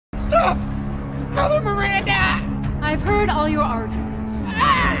Stop! Mother Miranda! I've heard all your arguments.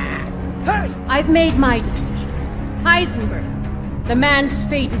 Hey! I've made my decision. Heisenberg, the man's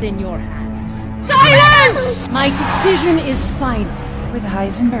fate is in your hands. Silence! My decision is final. With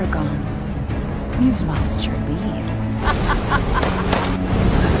Heisenberg gone, you've lost your lead.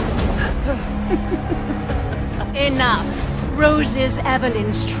 Enough. Rose is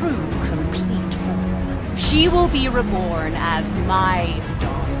Evelyn's true, complete form. She will be reborn as my daughter.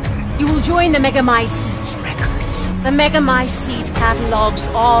 You will join the Megamycetes records. The Megamycete catalogs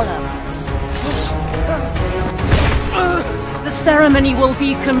all of us. The ceremony will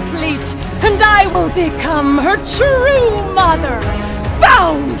be complete, and I will become her true mother,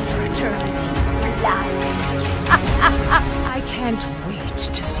 bound for eternity. Blood. I can't wait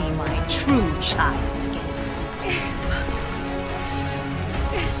to see my true child again.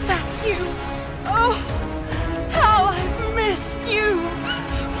 Is that you? Oh, how I've missed you!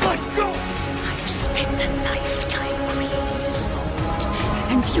 Let go! I've spent a lifetime creating this moment,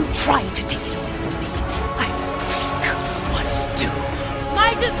 and you try to take it away from me. I will take what is due.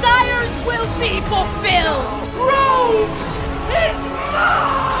 My desires will be fulfilled!